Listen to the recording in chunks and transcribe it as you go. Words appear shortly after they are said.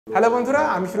Hello বন্ধুরা,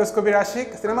 আমি ফিরোজ কবির Ashiq.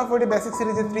 Cinema 4D basic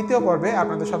সিরিজের তৃতীয় পর্বে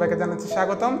আপনাদের সবাইকে জানাচ্ছি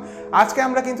স্বাগতম। আজকে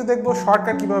আমরা কিন্তু দেখব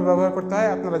শর্টকাট কিভাবে ব্যবহার করতে হয়।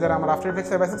 আপনারা যারা আমার আফটার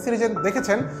এফেক্টস বেসিক সিরিজে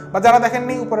দেখেছেন বা যারা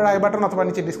দেখেননি, উপরের আই বাটন অথবা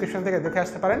নিচে ডিসক্রিপশন থেকে দেখে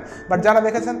আসতে পারেন। বাট যারা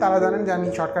দেখেছেন তারা জানেন যে আমি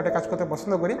শর্টকাটে কাজ করতে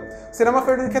পছন্দ করি। সিনেমা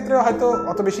 4Dর ক্ষেত্রে হয়তো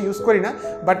অত বেশি ইউজ করি না,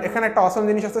 বাট এখানে একটা অসম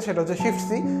জিনিস আছে, সেটা হচ্ছে shift+c।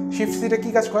 shift+cটা কী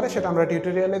কাজ করে সেটা আমরা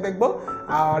টিউটোরিয়ালে দেখব।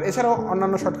 আর এছাড়াও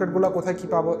অন্যান্য শর্টকাটগুলো কোথায় কী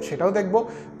পাবো সেটাও দেখব।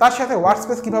 তার সাথে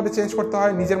ওয়ার্কস্পেস কীভাবে চেঞ্জ করতে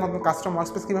হয়, নিজের মতন কাস্টম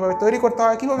ওয়ার্কস্পেস কীভাবে তৈরি করতে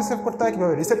হয়, কীভাবে সেভ করতে হয়,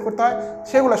 কীভাবে রিসেট করতে হয়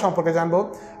সেগুলো সম্পর্কে জানবো।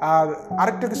 আর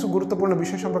আরেকটা কিছু গুরুত্বপূর্ণ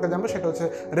বিষয় সম্পর্কে জানবো, সেটা হচ্ছে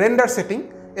রেন্ডার সেটিং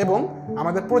এবং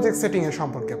আমাদের প্রজেক্ট সেটিংয়ের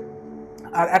সম্পর্কে।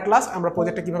 আর অ্যাট লাস্ট আমরা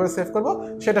প্রজেক্টটা কীভাবে সেভ করবো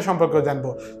সেটা সম্পর্কেও জানবো।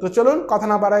 তো চলুন কথা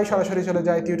না বাড়াই সরাসরি চলে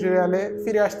যাই টিউটোরিয়ালে।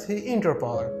 ফিরে আসছি ইন্ট্রোর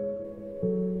পর।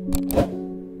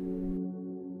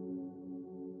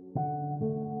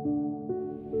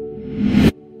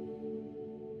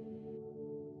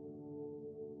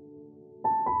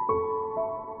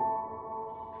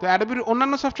 তো অ্যাডোবির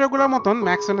অন্যান্য সফটওয়্যারগুলোর মতন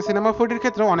ম্যাক্সনের সিনেমা 4Dর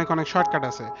ক্ষেত্রেও অনেক শর্টকাট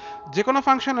আছে। যে কোনো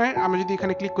ফাংশনের আমরা যদি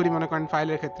এখানে ক্লিক করি, মনে করেন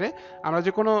ফাইলের ক্ষেত্রে আমরা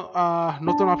যে কোনো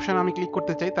নতুন অপশন আমি ক্লিক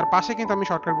করতে চাই, তার পাশে কিন্তু আমি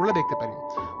শর্টকাটগুলো দেখতে পারি।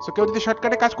 সো কেউ যদি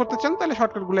শর্টকাটে কাজ করতে চান তাহলে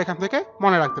শর্টকাটগুলো এখান থেকে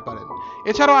মনে রাখতে পারেন।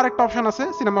 এছাড়াও আরেকটা অপশন আছে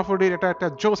সিনেমা 4Dর, এটা একটা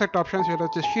জোস একটা অপশন, সেটা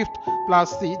হচ্ছে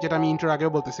shift+c, যেটা আমি ইন্ট্রোর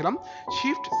আগেও বলতেছিলাম।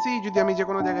 shift+c যদি আমি যে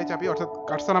কোনো জায়গায় চাপি, অর্থাৎ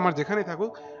কার্সর আমার যেখানেই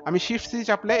থাকুক, আমি shift+c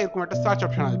চাপলে এরকম একটা সার্চ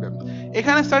অপশন আসবে।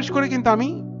 এখানে সার্চ করে কিন্তু আমি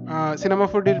সিনেমা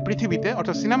 4Dর পৃথিবীতে,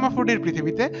 অর্থাৎ সিনেমা 4Dর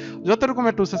পৃথিবীতে যত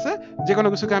রকমের টুলস আছে যে কোনো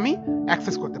কিছুকে আমি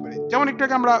অ্যাক্সেস করতে পারি। যেমন একটু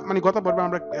আগে আমরা গত পর্বে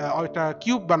আমরা একটা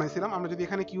কিউব বানাইছিলাম। আমরা যদি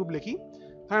এখানে কিউব লিখি,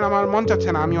 কারণ আমার মন চাচ্ছে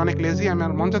না, আমি অনেক লেজি,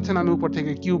 আমার মন চাচ্ছে না আমি উপর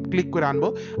থেকে কিউব ক্লিক করে আনবো,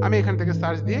 আমি এখান থেকে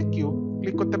সার্চ দিয়ে কিউব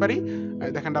ক্লিক করতে পারি।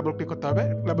 দেখেন ডাবল ক্লিক করতে হবে,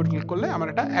 ডাবল ক্লিক করলে আমার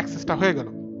এটা অ্যাক্সেসটা হয়ে গেল।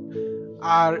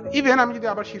 আর ইভেন আমি যদি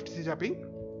আবার shift+c চাপি,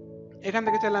 এখান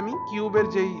থেকে চাইলে আমি কিউবের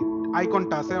যেই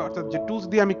আইকনটা আছে, অর্থাৎ যে টুলস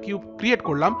দিয়ে আমি কিউব ক্রিয়েট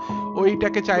করলাম,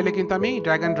 ওইটাকে চাইলে কিন্তু আমি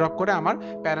ড্র্যাগ অ্যান্ড ড্রপ করে আমার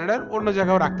প্যানেলের অন্য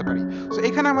জায়গাও রাখতে পারি। সো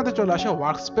এখানে আমাদের চলে আসে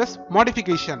ওয়ার্কস্পেস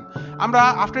মডিফিকেশন। আমরা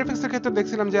আফটার এফেক্টসের ক্ষেত্রে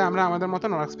দেখছিলাম যে আমরা আমাদের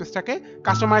মতন ওয়ার্কস্পেসটাকে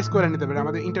কাস্টমাইজ করে নিতে পারি,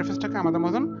 আমাদের ইন্টারফেসটাকে আমাদের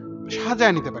মতন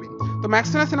সাজায় নিতে পারি। তো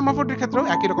ম্যাক্সিমাম সিনেমা 4Dর ক্ষেত্রেও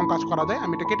একই রকম কাজ করা যায়।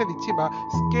 আমি এটা কেটে দিচ্ছি বা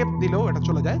স্কেপ দিলেও এটা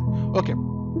চলে যায়। ওকে,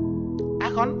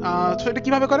 এখন এটা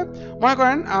কিভাবে করে, মনে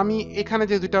করেন আমি এখানে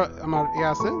যে দুইটা আমার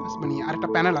আছে, মানে আরেকটা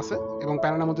প্যানেল আছে এবং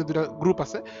প্যানেলের মধ্যে দুটো গ্রুপ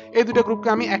আছে, এই দুটো গ্রুপকে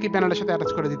আমি একই প্যানেলের সাথে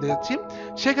অ্যাটাচ করে দিতে যাচ্ছি।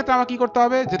 সেক্ষেত্রে আমার কি করতে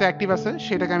হবে, যেটা অ্যাক্টিভ আছে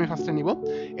সেটাকে আমি ফার্স্টে নিব।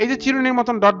 এই যে চিরুনির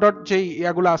মতন ডট ডট যেই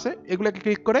ইয়াগুলো আছে, এগুলোকে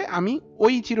ক্লিক করে আমি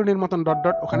ওই চিরুনির মতন ডট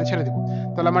ডট ওখানে ছেড়ে দিব,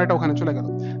 তাহলে আমার এটা ওখানে চলে গেল।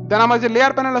 দেন আমার যে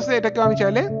লেয়ার প্যানেল আছে, এটাকেও আমি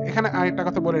চাইলে, এখানে আরেকটা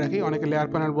কথা বলে রাখি, অনেকে লেয়ার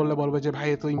প্যানেল বললে বলবে যে ভাই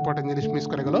এত ইম্পর্টেন্ট জিনিস মিস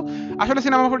করে গেল। আসলে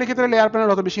সিনেমা 4Dর ক্ষেত্রে লেয়ার প্যানেল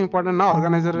অত বেশি ইম্পর্টেন্ট না,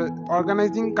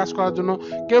 অর্গানাইজিং কাজ করার জন্য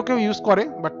কেউ ইউজ করে,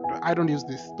 but I don't use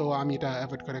this, তো আমি এটা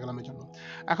অ্যাভয়েড করে গেলাম এর জন্য।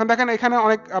 এখন দেখেন এখানে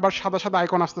অনেক আবার সাদা সাদা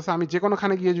আইকন আসতেছে, আমি যে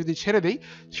কোনোখানে গিয়ে যদি ছেড়ে দেই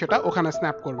সেটা ওখানে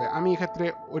স্ন্যাপ করবে। আমি এক্ষেত্রে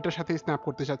ওইটার সাথেই স্ন্যাপ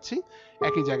করতে চাচ্ছি,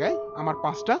 একই জায়গায় আমার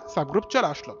 5টা সাবগ্রুপ চলে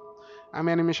আসলো। আমি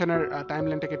অ্যানিমেশনের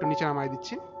টাইমলাইনটাকে একটু নিচে নামাই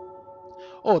দিচ্ছি।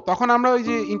 ও, তখন আমরা ওই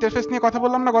যে ইন্টারফেস নিয়ে কথা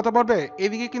বললাম না গত পর্বে,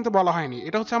 এদিকে কিন্তু বলা হয়নি,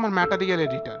 এটা হচ্ছে আমার ম্যাটেরিয়াল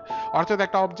এডিটর, অর্থাৎ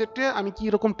একটা অবজেক্টে আমি কি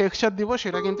রকম টেক্সচার দিব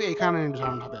সেটা কিন্তু এখানে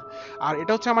নির্ধারণ হবে। আর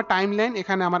এটা হচ্ছে আমার টাইমলাইন,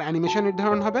 এখানে আমার অ্যানিমেশন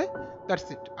নির্ধারণ হবে। দ্যাটস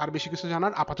ইট, আর বেশি কিছু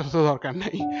জানার আপাতত দরকার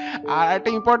নাই। আর একটা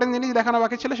ইম্পর্টেন্ট জিনিস দেখানো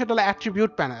বাকি ছিল, সেটা হলো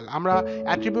অ্যাট্রিবিউট প্যানেল। আমরা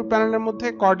অ্যাট্রিবিউট প্যানেলের মধ্যে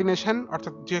কোঅর্ডিনেশন,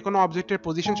 অর্থাৎ যে কোনো অবজেক্টের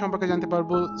পজিশন সম্পর্কে জানতে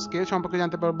পারবো, স্কেল সম্পর্কে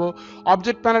জানতে পারবো,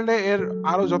 অবজেক্ট প্যানেলে এর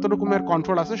আরও যত রকমের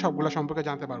কন্ট্রোল আছে সবগুলো সম্পর্কে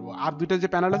জানতে পারবো। আর দুইটা যে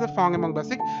প্যানেল আছে, ফং এবং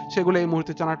বেসিক, সেগুলো এই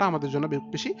মুহূর্তে জানাটা আমাদের জন্য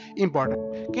বেশি ইম্পর্টেন্ট।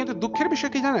 কিন্তু দুঃখের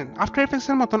বিষয় কি জানেন, আফটার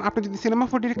এফেক্টসের মতন আপনি যদি সিনেমা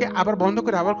 4Dকে আবার বন্ধ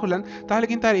করে আবার খুলেন, তাহলে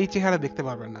কিন্তু আর এই চেহারা দেখতে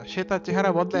পারবেন না, সে তার চেহারা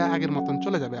বদলায় আগের মতন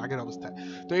চলে যাবে, আগের অবস্থায়।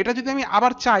 তো এটা যদি আমি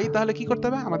আবার চাই তাহলে কি করতে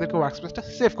হবে, আমাদেরকে ওয়ার্কস্পেসটা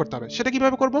সেভ করতে হবে। সেটা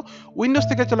কিভাবে করব, উইন্ডোজ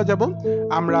থেকে চলে যাব,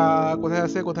 আমরা কোথায়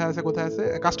আছে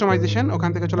কাস্টমাইজেশন, ওখান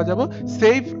থেকে চলে যাব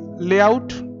সেভ লেআউট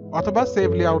অথবা সেভ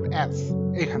লেআউট অ্যাজ।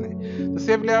 এখানে তো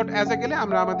সেভ লেআউট অ্যাজে গেলে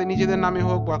আমরা আমাদের নিজেদের নামে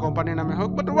হোক বা কোম্পানির নামে হোক,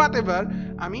 বাট হোয়াট এভার,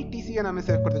 আমি টিসিএ নামে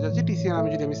সেভ করতে চাচ্ছি। টিসিএ নামে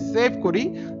যদি আমি সেভ করি,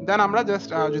 দেন আমরা জাস্ট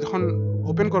যখন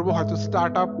ওপেন করব, হয়তো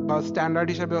স্টার্ট আপ বা স্ট্যান্ডার্ড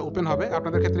হিসেবে ওপেন হবে,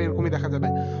 আপনাদের ক্ষেত্রে এরকমই দেখা যাবে।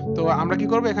 তো আমরা কি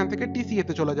করব, এখান থেকে টিসিএ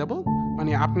তে চলে যাব,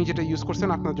 মানে আপনি যেটা ইউজ করছেন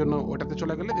আপনার জন্য ওটাতে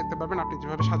চলে গেলে দেখতে পারবেন আপনি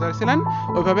যেভাবে সাজাইছিলেন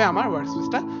ওইভাবে আমার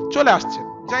ওয়ার্কস্পেসটা চলে আসছে।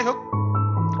 যাই হোক,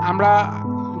 আমরা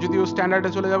যদিও স্ট্যান্ডার্ডে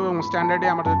চলে যাবো এবং স্ট্যান্ডার্ডে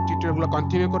আমাদের টিউটোরিয়ালগুলো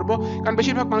কন্টিনিউ করবো, কারণ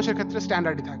বেশিরভাগ মানুষের ক্ষেত্রে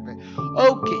স্ট্যান্ডার্ডই থাকবে।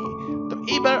 ওকে, তো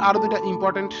এইবার আরো দুইটা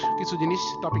ইম্পর্টেন্ট কিছু জিনিস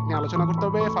টপিক নিয়ে আলোচনা করতে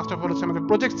হবে। ফার্স্ট অফ অল হচ্ছে আমাদের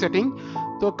প্রজেক্ট সেটিং।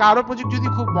 তো কারো প্রজেক্ট যদি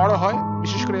খুব বড় হয়,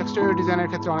 বিশেষ করে এক্সটেরিয়র ডিজাইনের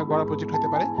ক্ষেত্রে অনেক বড় প্রজেক্ট হতে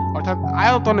পারে, অর্থাৎ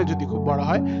আয়তনে যদি খুব বড়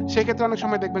হয়, সেক্ষেত্রে অনেক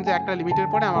সময় দেখবেন যে একটা লিমিটের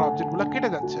পরে আমার অবজেক্টগুলো কেটে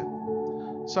যাচ্ছে।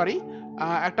 সরি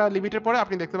একটা লিমিটের পরে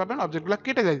আপনি দেখতে পাবেন অবজেক্টগুলো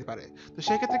কেটে যেতে পারে। তো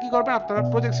সেই ক্ষেত্রে কি করবেন, আপনারা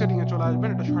প্রজেক্ট সেটিং এ চলে আসবেন।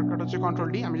 এটা শর্টকাট হচ্ছে কন্ট্রোল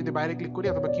ডি। আমি যদি বাইরে ক্লিক করি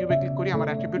অথবা কিউবে ক্লিক করি আমার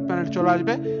অ্যাট্রিবিউট প্যানেল চলে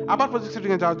আসবে। আবার প্রজেক্ট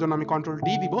সেটিং এ যাওয়ার জন্য আমি কন্ট্রোল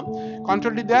ডি দিব।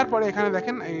 কন্ট্রোল ডি দেওয়ার পরে এখানে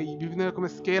দেখেন এই বিভিন্ন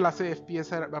রকমের স্কেল আছে, এফপিএস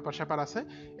এর ব্যাপার স্যাপার আছে,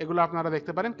 এগুলো আপনারা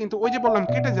দেখতে পারেন। কিন্তু ওই যে বললাম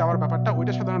কেটে যাওয়ার ব্যাপারটা,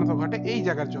 ওইটা সাধারণত ঘটে এই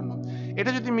জায়গার জন্য।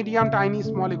 এটা যদি মিডিয়াম, টাইনি,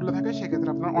 স্মল এগুলো থাকে সেক্ষেত্রে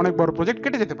আপনার অনেক বড় প্রজেক্ট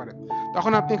কেটে যেতে পারে।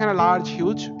 তখন আপনি এখানে লার্জ,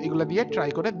 হিউজ এগুলো দিয়ে ট্রাই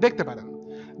করে দেখতে পারেন।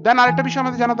 দেন আরেকটা বিষয়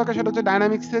আমাদের জানা দরকার, সেটা হচ্ছে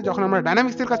ডাইনামিক্সে। যখন আমরা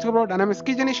ডাইনামিক্সের কাজ করবো, ডাইনামিক্স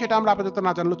কি জানি সেটা আমরা আপাতত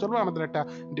না জানলেও চলবে, আমাদের একটা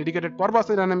ডেডিকেটেড পর্ব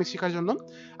আছে ডাইনামিক্স শেখার জন্য।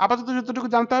 আপাতত যতটুকু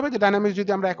জানতে হবে যে ডাইনামিক্স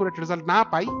যদি আমরা অ্যাকুরেট রেজাল্ট না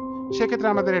পাই, সেক্ষেত্রে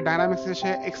আমাদের এই ডাইনামিক্স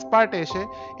এসে, এক্সপার্টে এসে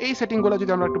এই সেটিংগুলো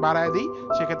যদি আমরা একটু বাড়ায় দিই,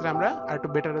 সেক্ষেত্রে আমরা আর একটু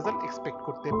বেটার রেজাল্ট এক্সপেক্ট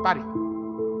করতে পারি,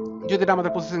 যদি এটা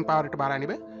আমাদের প্রসেসিং পাওয়ার একটু বাড়ায়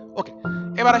নেবে। ওকে,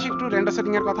 এবার আসি একটু রেন্ডার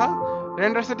সেটিং এর কথা।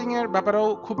 রেন্ডার সেটিং এর ব্যাপারেও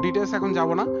খুব ডিটেলস এখন যাব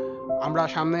না, আমরা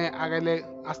সামনে আগাইলে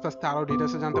আস্তে আস্তে আরো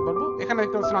ডিটেলসে জানতে পারবো। এখানে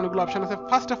দেখতে পাচ্ছেন অনেকগুলো অপশন আছে।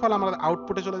 ফার্স্ট অফ অল আমরা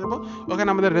আউটপুটে চলে যাব। ওখানে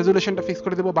আমাদের রেজুলেশনটা ফিক্স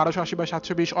করে দেবো 1280 বা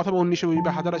 720 অথবা 1920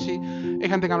 বা 1080।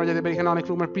 এখান থেকে আমরা যেতে পারি, এখানে অনেক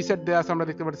রকমের প্রিসেট দেওয়া আছে, আমরা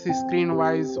দেখতে পাচ্ছি screen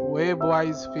wise, web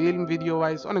wise, film, video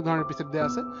wise, অনেক ধরনের প্রিসেট দেওয়া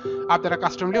আছে, আপনারা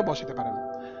কাস্টমলিও বসাতে পারেন।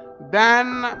 দেন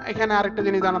এখানে আরেকটা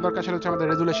জিনিস জানা দরকার, সেটা হচ্ছে আমাদের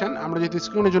রেজুলেশন। আমরা যেহেতু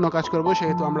স্ক্রিনের জন্য কাজ করবো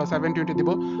সেহেতু আমরা 720 দিব,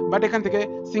 বাট এখান থেকে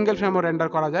সিঙ্গেল ফ্রেমও রেন্ডার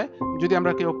করা যায়। যদি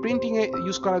আমরা কেউ প্রিন্টিং এ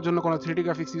ইউজ করার জন্য কোনো 3D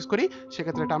গ্রাফিক্স ইউজ করি,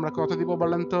 সেক্ষেত্রে এটা আমরা কত দিব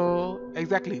বলেন তো?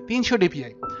 Exactly 300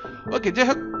 DPI. ওকে, যাই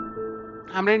হোক,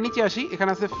 আমরা এর নিচে আসি। এখানে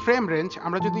আছে ফ্রেম রেঞ্জ।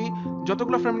 আমরা যদি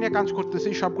যতগুলো ফ্রেম নিয়ে কাজ করতেছি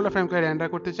সবগুলো ফ্রেমকে রেন্ডার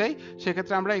করতে চাই,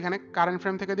 সেক্ষেত্রে আমরা এখানে কারেন্ট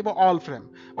ফ্রেম থেকে দিব অল ফ্রেম।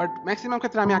 বাট ম্যাক্সিমাম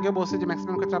ক্ষেত্রে আমি আগে বলছি যে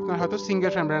ম্যাক্সিমাম ক্ষেত্রে আপনার হয়তো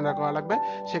সিঙ্গেল ফ্রেম রেন্ডার করা লাগবে,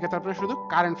 সেক্ষেত্রে আপনারা শুধু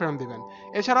কারেন্ট ফ্রেম দিবেন।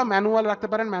 এছাড়াও ম্যানুয়াল রাখতে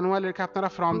পারেন, ম্যানুয়াল রেখে আপনারা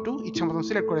ফ্রম টু ইচ্ছা মতন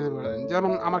সিলেক্ট করে দিতে পারেন।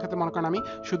 যেমন আমার ক্ষেত্রে মনে করেন আমি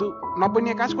শুধু 90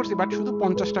 নিয়ে কাজ করছি, বাট শুধু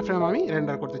 50টা ফ্রেম আমি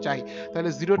রেন্ডার করতে চাই, তাহলে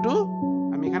 0 টু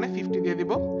আমি এখানে 50 দিয়ে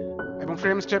দিব। এবং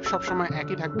ফ্রেম স্টেপ সবসময়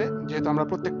একই থাকবে, যেহেতু আমরা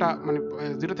প্রত্যেকটা মানে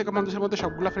 0 থেকে 50-এর মধ্যে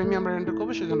সবগুলো ফ্রেমই আমরা রেন্ডার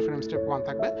করবো, সেজন্য ফ্রেম স্টেপ 1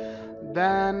 থাকবে।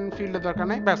 দেন ফিল্ডের দরকার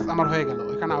নেই, ব্যাস আমার হয়ে গেল।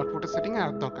 এখানে আউটপুটের সেটিং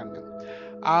আর দরকার নেই।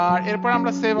 আর এরপর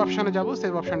আমরা সেভ অপশনে যাব।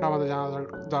 সেভ অপশনটা আমাদের জানা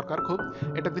দরকার খুব,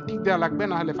 এটাতে টিক দেওয়া লাগবে,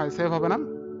 না হলে ফাইল সেভ হবে না।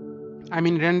 আই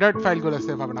মিন রেন্ডার্ড ফাইলগুলো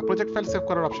সেভ হবে না। প্রজেক্ট ফাইল সেভ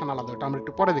করার অপশন আলাদা, এটা আমরা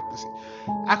একটু পরে দেখতেছি।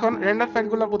 এখন রেন্ডার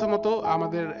ফাইলগুলো প্রথমত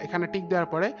আমাদের এখানে টিক দেওয়ার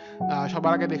পরে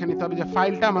সবার আগে দেখে নিতে হবে যে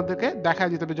ফাইলটা আমাদেরকে দেখা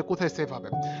দিতে হবে যে কোথায় সেভ হবে।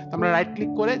 তো আমরা রাইট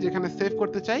ক্লিক করে যেখানে সেভ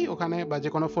করতে চাই ওখানে, বা যে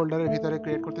কোনো ফোল্ডারের ভিতরে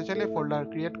ক্রিয়েট করতে চাইলে ফোল্ডার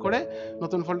ক্রিয়েট করে,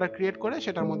 নতুন ফোল্ডার ক্রিয়েট করে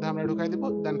সেটার মধ্যে আমরা ঢুকাই দিব।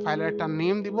 দেন ফাইলের একটা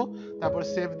নেম দিব, তারপর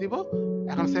সেভ দিব।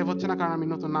 এখন সেভ হচ্ছে না কারণ আমি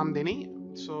নতুন নাম দিইনি,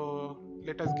 so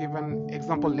let us give an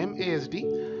example name ASD।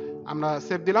 আমরা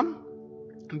সেভ দিলাম।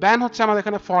 দেন হচ্ছে আমাদের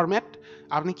এখানে ফরম্যাট,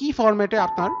 আপনি কি ফরম্যাটে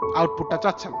আপনার আউটপুটটা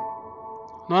চাচ্ছেন।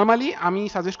 নরমালি আমি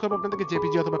সাজেস্ট করবো আপনাদেরকে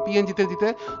জেপিজি অথবা পিএনজিতে দিতে।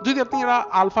 যদি আপনি এরা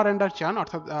আলফা রেন্ডার চান,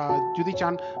 অর্থাৎ যদি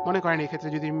চান, মনে করেন এই ক্ষেত্রে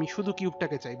যদি আমি শুধু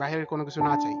কিউবটাকে চাই, বাইরের কোনো কিছু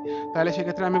না চাই, তাহলে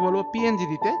সেক্ষেত্রে আমি বলবো পিএনজি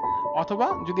দিতে। অথবা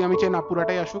যদি আমি চাই না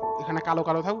পুরাটাই আসুক, এখানে কালো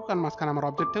কালো থাকুক কারণ মাঝখানে আমার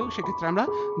অবজেক্ট থাকুক, সেক্ষেত্রে আমরা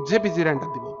জেপিজি রেন্ডার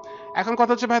দিব। এখন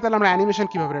কথা হচ্ছে ভাই তাহলে আমরা অ্যানিমেশন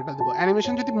কিভাবে রেন্ডার দিব?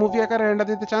 অ্যানিমেশন যদি মুভি আকারে রেন্ডার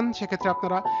দিতে চান, সেক্ষেত্রে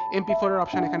আপনারা MP4 এর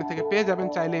অপশন এখানে থেকে পেয়ে যাবেন,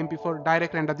 চাইলে MP4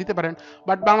 ডাইরেক্ট রেন্ডার দিতে পারেন।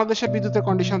 বাট বাংলাদেশের বিদ্যুতের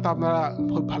কন্ডিশন তো আপনারা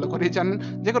খুব ভালো করেই জানেন,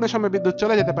 যে কোনো সময় বিদ্যুৎ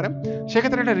চলে যেতে পারে।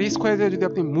 সেক্ষেত্রে একটা রিস্ক হয়ে যায়, যদি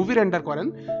আপনি মুভি রেন্ডার করেন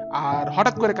আর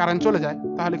হঠাৎ করে কারেন্ট চলে যায়,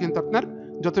 তাহলে কিন্তু আপনার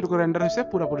যতটুকু রেন্ডার হয়েছে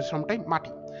পুরো পরিশ্রমটাই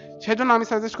মাটি। সেজন্য আমি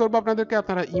সাজেস্ট করবো আপনাদেরকে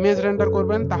আপনারা ইমেজ রেন্ডার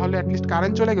করবেন, তাহলে অ্যাটলিস্ট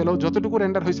কারেন্ট চলে গেলেও যতটুকু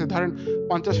রেন্ডার হয়েছে, ধরেন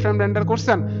 50 ফ্রেম রেন্ডার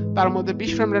করছেন, তার মধ্যে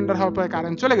 20 ফ্রেম রেন্ডার হওয়ার পরে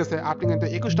কারেন্ট চলে গেছে, আপনি কিন্তু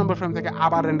 21 নম্বর ফ্রেম থেকে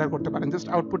আবার রেন্ডার করতে পারেন। জাস্ট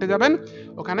আউটপুটে যাবেন,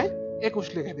 ওখানে 21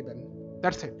 লিখে দিবেন,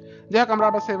 দ্যাটস ইট। যাই হোক, আমরা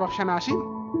আবার সেভ অপশনে আসি।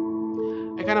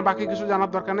 এখানে বাকি কিছু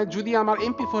জানার দরকার নেই। যদি আমার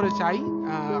MP4 এ চাই,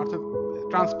 অর্থাৎ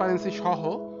ট্রান্সপারেন্সি সহ,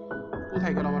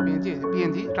 কোথায় গেল আমার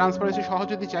পিএনজি ট্রান্সপারেন্সি সহ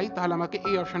যদি চাই, তাহলে আমাকে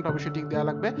এই অপশনটা অবশ্যই টিক দেওয়া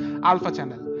লাগবে, আলফা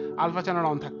চ্যানেল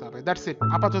অন থাকতে হবে। That's it.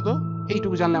 আপাতত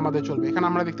এইটুকু জানলে আমাদের চলবে। এখানে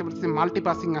আমরা দেখতে পাচ্ছি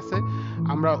মাল্টিপাসিং আছে,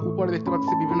 আমরা উপরে দেখতে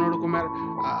পাচ্ছি বিভিন্ন রকমের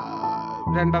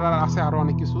রেন্ডারার আছে, আরো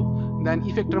অনেক কিছু। দেন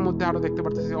ইফেক্টের মধ্যে আরো দেখতে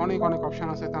পাচ্ছি অনেক অপশন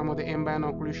আছে, তার মধ্যে এমবায়ন,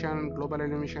 অক্লুশন, গ্লোবাল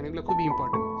অ্যানিমেশন, এগুলো খুবই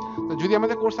ইম্পর্টেন্ট। তো যদি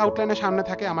আমাদের কোর্স আউটলাইনের সামনে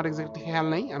থাকে, আমার এক্সাক্টলি খেয়াল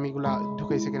নেই আমি এগুলা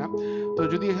ঢুকাইছি কিনা, তো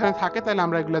যদি এখানে থাকে তাহলে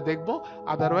আমরা এগুলো দেখবো,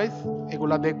 আদারওয়াইজ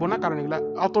এগুলা দেখবো না, কারণ এগুলা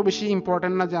অত বেশি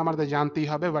ইম্পর্টেন্ট না যে আমাদের জানতেই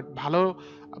হবে। বাট ভালো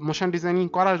মোশন ডিজাইনিং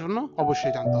করার জন্য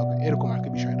অবশ্যই জানতে হবে, এরকম আর কি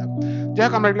বিষয়টা। যাই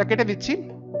হোক, আমরা এগুলা কেটে দিচ্ছি।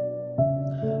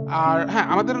 আর হ্যাঁ,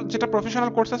 আমাদের যেটা প্রফেশনাল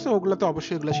কোর্স আছে ওগুলোতে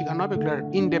অবশ্যই এগুলো শেখানো হবে, এগুলোর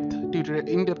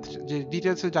ইনডেপথ যে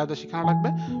ডিটেলসে যা শেখানো লাগবে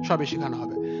সবই শেখানো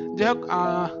হবে। যাই হোক,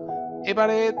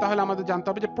 এবারে তাহলে আমাদের জানতে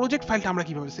হবে যে প্রজেক্ট ফাইলটা আমরা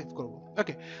কিভাবে সেভ করব।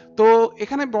 ওকে, তো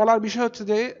এখানে বলার বিষয় হচ্ছে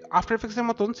যে আফটার এফেক্টসের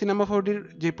মতন সিনেমা 4ডির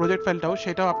যে প্রজেক্ট ফাইলটাও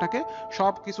সেটাও আপনাকে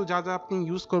সব কিছু যা যা আপনি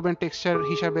ইউজ করবেন টেক্সচার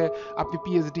হিসাবে, আপনি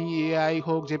পিএসডি, এআই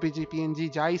হোক, জেপিজি, পিএনজি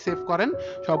যাই সেভ করেন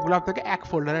সবগুলো আপনাকে এক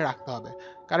ফোল্ডারে রাখতে হবে,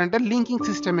 কারণ এটা লিঙ্কিং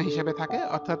সিস্টেমে হিসেবে থাকে।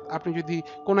 অর্থাৎ আপনি যদি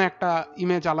কোনো একটা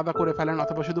ইমেজ আলাদা করে ফেলেন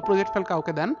অথবা শুধু প্রজেক্ট ফাইল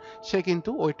কাউকে দেন, সে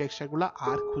কিন্তু ওই টেক্সচারগুলো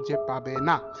আর খুঁজে পাবে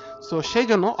না। সো সেই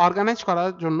জন্য অর্গানাইজ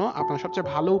করার জন্য আপনার সবচেয়ে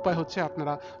ভালো উপায় হচ্ছে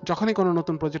আপনারা যখনই কোনো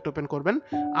নতুন প্রজেক্ট ওপেন করবেন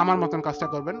আমার মতন কাজটা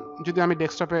করবেন। যদি আমি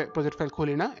ডেস্কটপে প্রজেক্ট ফাইল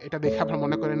খুলি না, এটা দেখে আপনারা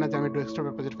মনে করেন না যে আমি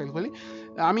ডেস্কটপে প্রজেক্ট ফাইল খুলি।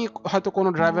 আমি হয়তো কোনো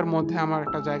ড্রাইভের মধ্যে আমার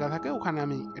একটা জায়গা থাকে, ওখানে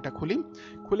আমি এটা খুলি।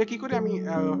 খুলে কি করি আমি,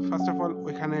 ফার্স্ট অফ অল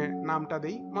ওইখানে নামটা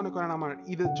দেই। মনে করেন আমার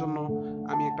ঈদের জন্য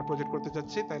আমি একটা প্রজেক্ট করতে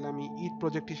চাচ্ছি, তাইলে আমি ঈদ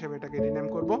প্রজেক্ট হিসেবে এটাকে রিনেম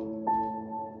করব।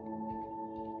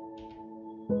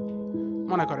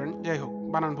 মনে করেন, যাই হোক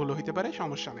বানান ভুল হইতে পারে,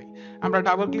 সমস্যা নেই। আমরা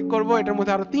ডাবল ক্লিক করব, এটার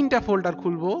মধ্যে আরো 3টা ফোল্ডার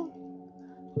খুলবো।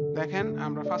 দেখেন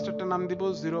আমরা ফার্স্ট একটা নাম দিব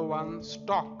 01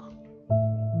 স্টক,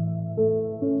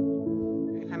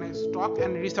 এখানে স্টক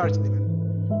এন্ড রিসার্চ দিবেন।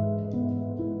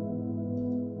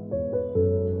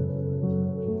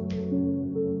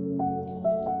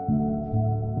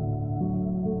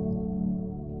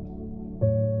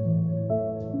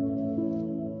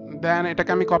 দেন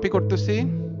এটাকে আমি কপি করতেছি,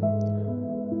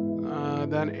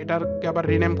 দেন এটাকে আবার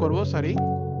রিনেম করব, সরি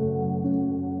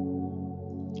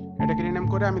এটাকে রিনেম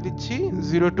করে আমি দিচ্ছি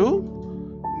 02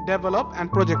 ডেভেলপ এন্ড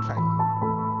প্রজেক্ট ফাইল।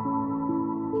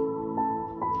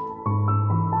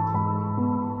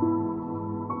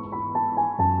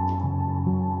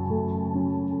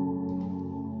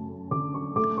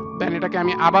 দেন এটাকে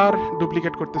আমি আবার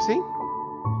ডুপ্লিকেট করতেছি,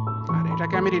 আর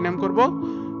এটাকে আমি রিনেম করব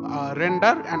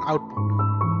রেন্ডার এন্ড আউটপুট।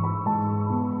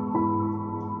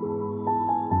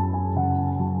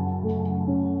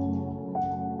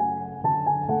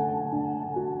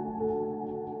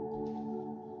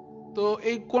 তো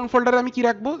এই কোন ফোল্ডারে আমি কি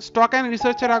রাখবো, স্টক এন্ড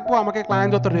রিসার্চে রাখবো। আমাকে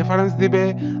ক্লায়েন্ট যত রেফারেন্স দিবে,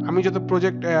 আমি যত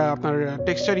প্রজেক্ট আপনার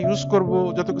টেক্সচার ইউজ করব,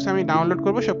 যত কিছু আমি ডাউনলোড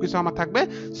করব, সবকিছু আমার থাকবে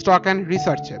স্টক এন্ড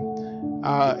রিসার্চে।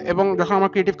 এবং যখন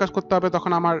আমার ক্রিয়েটিভ কাজ করতে হবে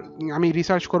তখন আমি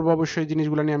রিসার্চ করব অবশ্যই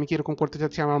জিনিসগুলো নিয়ে, আমি কিরকম করতে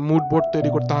চাচ্ছি, আমার মুড বোর্ড তৈরি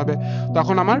করতে হবে,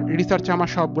 তখন আমার রিসার্চে আমার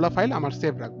সবগুলো ফাইল আমার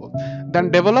সেভ রাখবো। দেন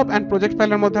ডেভেলপ অ্যান্ড প্রজেক্ট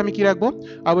ফাইলের মধ্যে আমি কি রাখবো,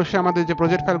 অবশ্যই আমাদের যে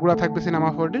প্রজেক্ট ফাইলগুলো থাকবে সিনেমা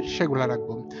 4ডির সেগুলো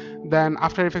রাখবো। দেন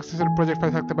আফটার এফেক্টসের প্রজেক্ট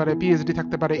ফাইল থাকতে পারে, পিএইচডি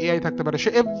থাকতে পারে, এআই থাকতে পারে, সে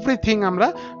এভরিথিং আমরা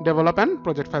ডেভেলপ অ্যান্ড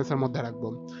প্রজেক্ট ফাইলসের মধ্যে রাখবো।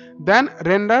 দেন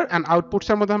রেন্ডার অ্যান্ড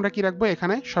আউটপুটসের মধ্যে আমরা কি রাখবো,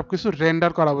 এখানে সবকিছু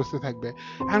রেন্ডার করা অবস্থায় থাকবে।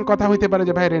 এখন কথা হইতে পারে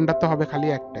যে ভাই রেন্ডার তো হবে খালি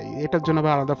একটাই, এটার জন্য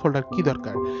আলাদা ফোল্ডার কি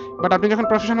দরকার? বাট আপনি যখন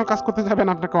প্রফেশনাল কাজ করতে যাবেন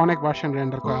আপনাকে অনেক ভার্সন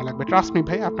রেন্ডার করা লাগবে, ট্রাস্ট মি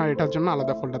ভাই, আপনার এটার জন্য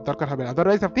আলাদা ফোল্ডার দরকার হবে,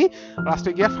 আদারওয়াইজ আপনি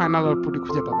লাস্টে গিয়ে ফাইনাল আউটপুটই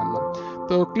খুঁজে পাবেন না।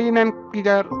 তো ক্লিন অ্যান্ড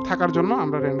ক্লিয়ার থাকার জন্য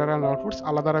আমরা রেন্ডার অ্যান্ড আউটপুটস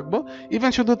আলাদা রাখবো।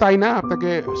 ইভেন শুধু তাই না, আপনাকে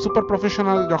সুপার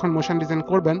প্রফেশনাল যখন মোশন ডিজাইন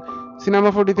করবেন সিনেমা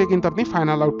 4ডিতে কিন্তু আপনি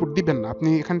ফাইনাল আউটপুট দিবেন না, আপনি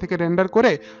এখান থেকে রেন্ডার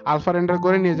করে আলফা রেন্ডার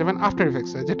করে নিয়ে যাবেন আফটার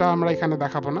এফেক্টসে, যেটা আমরা এখানে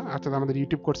দেখাবো না, অর্থাৎ আমাদের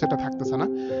ইউটিউব কোর্সে এটা থাকতেছে না,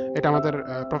 এটা আমাদের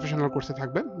প্রফেশনাল কোর্সে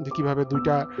থাকবে, যে কিভাবে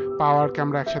দুইটা পাওয়ারকে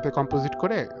আমরা একসাথে কম্পোজিট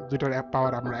করে দুইটার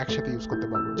পাওয়ার আমরা একসাথে ইউজ করতে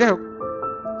পারবো। যাই হোক,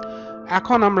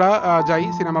 এখন আমরা যাই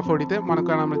সিনেমা 4ডিতে। মনে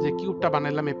করেন আমরা যে কিউবটা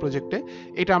বানাইলাম এই প্রজেক্টে,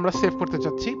 এটা আমরা সেভ করতে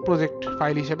চাচ্ছি প্রজেক্ট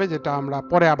ফাইল হিসেবে, যেটা আমরা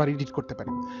পরে আবার এডিট করতে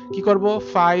পারি। কি করব,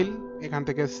 ফাইল, এখান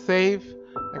থেকে সেভ,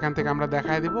 এখান থেকে আমরা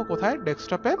দেখায় দিব কোথায়,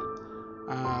 ডেস্কটপে,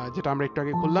 যেটা আমরা একটু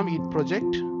আগে খুললাম, ঈদ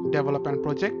প্রজেক্ট ডেভেলপমেন্ট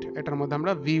প্রজেক্ট, এটার মধ্যে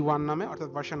আমরা V1 নামে অর্থাৎ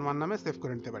ভার্সন 1 নামে সেভ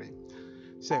করে নিতে পারি।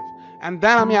 সেভ অ্যান্ড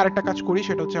দেন আমি আরেকটা কাজ করি,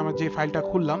 সেটা হচ্ছে আমার যে ফাইলটা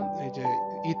খুললাম এই যে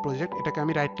ঈদ প্রজেক্ট, এটাকে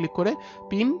আমি রাইট ক্লিক করে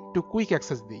পিন টু কুইক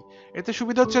অ্যাক্সেস দিই। এতে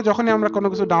সুবিধা হচ্ছে যখনই আমরা কোনো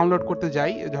কিছু ডাউনলোড করতে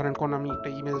যাই, ধরেন কোন আমি একটা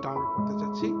ইমেজ ডাউনলোড করতে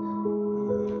চাচ্ছি,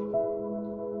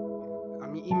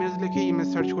 আমি ইমেজ লিখে ইমেজ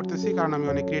সার্চ করতেছি, কারণ আমি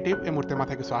অনেক ক্রিয়েটিভ, এই মুহূর্তে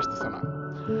মাথায় কিছু আসতেছে না।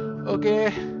 ওকে,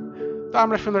 তো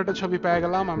আমরা সুন্দর একটা ছবি পেয়ে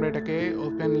গেলাম। আমরা এটাকে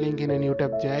open link in a new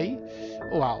tab যাই।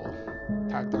 ওয়াও,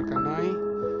 থাক দরকার নাই,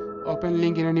 open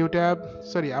link in a new tab,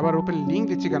 sorry আবার ওপেন লিঙ্ক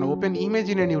দিচ্ছি কেন, open image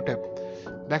in a new tab.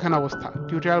 দেখেন অবস্থা,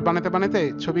 টিউটোরিয়াল বানাতে বানাতে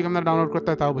ছবি আমরা ডাউনলোড করতে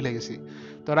হয় তাও ভুলে গেছি।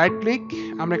 তো রাইট ক্লিক,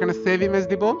 আমরা এখানে সেভ ইমেজ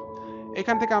দিব।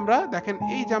 এখান থেকে আমরা দেখেন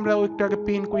এই যে আমরা একটু আগে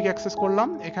পিন কুইক অ্যাক্সেস করলাম,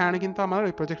 এখানে কিন্তু আমার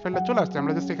ওই প্রজেক্ট ফাইলটা চলে আসছে।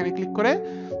 আমরা জাস্ট এখানে ক্লিক করে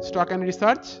স্টক অ্যান্ড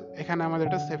রিসার্চ, এখানে আমাদের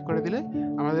এটা সেভ করে দিলে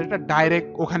আমাদের এটা ডাইরেক্ট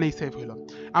ওখানেই সেভ হলো।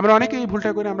 আমরা অনেকে এই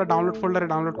ভুলটা করে আমরা ডাউনলোড ফোল্ডারে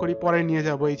ডাউনলোড করি, পরে নিয়ে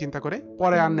যাবো এই চিন্তা করে,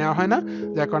 পরে আর নেওয়া হয় না,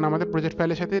 যার কারণে আমাদের প্রজেক্ট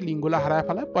ফাইলের সাথে লিঙ্কগুলো হারায়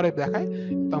ফেলায়, পরে দেখায়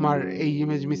তোমার এই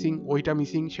ইমেজ মিসিং, ওইটা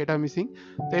মিসিং, সেটা মিসিং।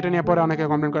 তো এটা নিয়ে পরে অনেকে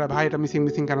কমপ্লেন করে, ভাই এটা মিসিং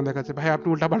মিসিং কেন দেখাচ্ছে, ভাই আপনি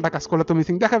উল্টাপাল্টা কাজ করলে তো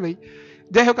মিসিং দেখাবেই।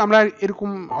 যাই হোক, আমরা এরকম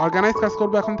অর্গানাইজ কাজ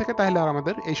করবো এখন থেকে, তাহলে আর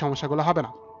আমাদের এই সমস্যাগুলো হবে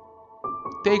না।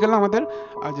 তো এইগুলো আমাদের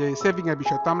যে সেভিং এর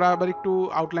বিষয়। তো আমরা আবার একটু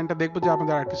আউটলাইনটা দেখবো যে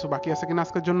আমাদের আর কিছু বাকি আছে কিনা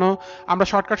আজকের জন্য। আমরা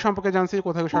শর্টকাট সম্পর্কে জানছি,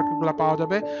 কোথায় শর্টকাটগুলো পাওয়া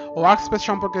যাবে। ওয়ার্কস্পেস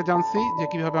সম্পর্কে জানছি যে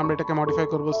কিভাবে আমরা এটাকে মডিফাই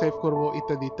করব, সেভ করব,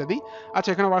 ইত্যাদি ইত্যাদি। আচ্ছা,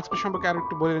 এখানে ওয়ার্কস্পেস সম্পর্কে আর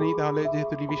একটু বলে নিই তাহলে,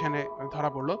 যেহেতু রিভিশনে ধরা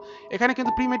পড়লো। এখানে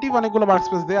কিন্তু প্রিমিটিভ অনেকগুলো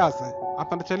ওয়ার্কস্পেস দেওয়া আছে,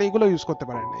 আপনারা চাইলে এগুলো ইউজ করতে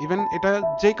পারেন। ইভেন এটা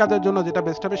যেই কাজের জন্য যেটা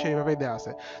বেস্ট হবে সেইভাবেই দেওয়া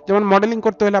আছে। যেমন মডেলিং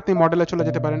করতে হলে আপনি মডেলে চলে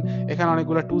যেতে পারেন, এখানে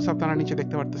অনেকগুলো টুলস আপনারা নিচে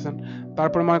দেখতে পারতেছেন।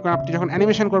 তারপরে মনে করেন আপনি যখন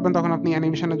অ্যানিমেশন করবেন তখন আপনি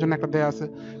অ্যানিমেশনের জন্য একটা দেয়া আছে,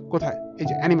 কোথায়, এই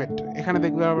যে অ্যানিমেট, এখানে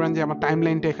দেখতে পারবেন যে আমার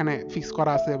টাইমলাইনটা এখানে ফিক্স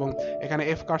করা আছে এবং এখানে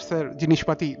এফ কার্সের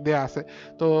জিনিসপাতি দেয়া আছে।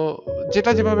 তো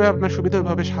যেটা যেভাবে আপনার সুবিধা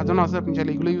ওইভাবে সাজানো আছে, আপনি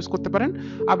চাইলে এগুলো ইউজ করতে পারেন,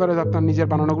 আবার আপনার নিজের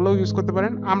বানানোগুলোও ইউজ করতে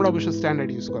পারেন। আমরা অবশ্যই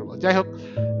স্ট্যান্ডার্ড ইউজ করবো। যাই হোক,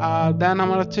 দেন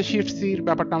আমার হচ্ছে shift+c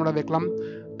ব্যাপারটা আমরা দেখলাম।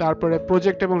 তারপরে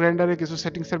প্রজেক্ট এবং রেন্ডারের কিছু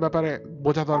সেটিংসের ব্যাপারে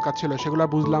বোঝা দরকার ছিল, সেগুলো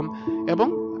বুঝলাম। এবং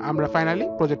আমরা ফাইনালি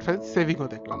প্রজেক্ট ফাইল সেভিংও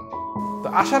দেখলাম। তো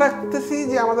আশা রাখতেছি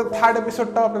যে আমাদের থার্ড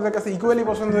এপিসোডটাও আপনাদের কাছে ইকুয়ালি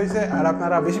পছন্দ হয়েছে, আর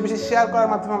আপনারা বেশি বেশি শেয়ার করার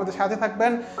মাধ্যমে আমাদের সাথে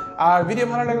থাকবেন। আর ভিডিও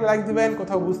ভালো লাগলে লাইক দিবেন,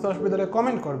 কোথাও বুঝতে অসুবিধা হলে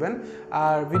কমেন্ট করবেন।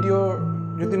 আর ভিডিও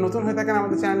যদি নতুন হয়ে থাকেন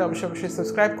আমাদের চ্যানেলে অবশ্যই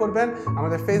সাবস্ক্রাইব করবেন,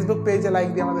 আমাদের ফেসবুক পেজে লাইক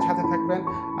দিয়ে আমাদের সাথে থাকবেন।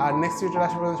 আর নেক্সট ভিডিওর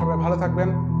আশা করি সবাই ভালো থাকবেন,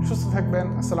 সুস্থ থাকবেন।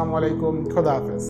 আসসালামু আলাইকুম, খোদা হাফেজ।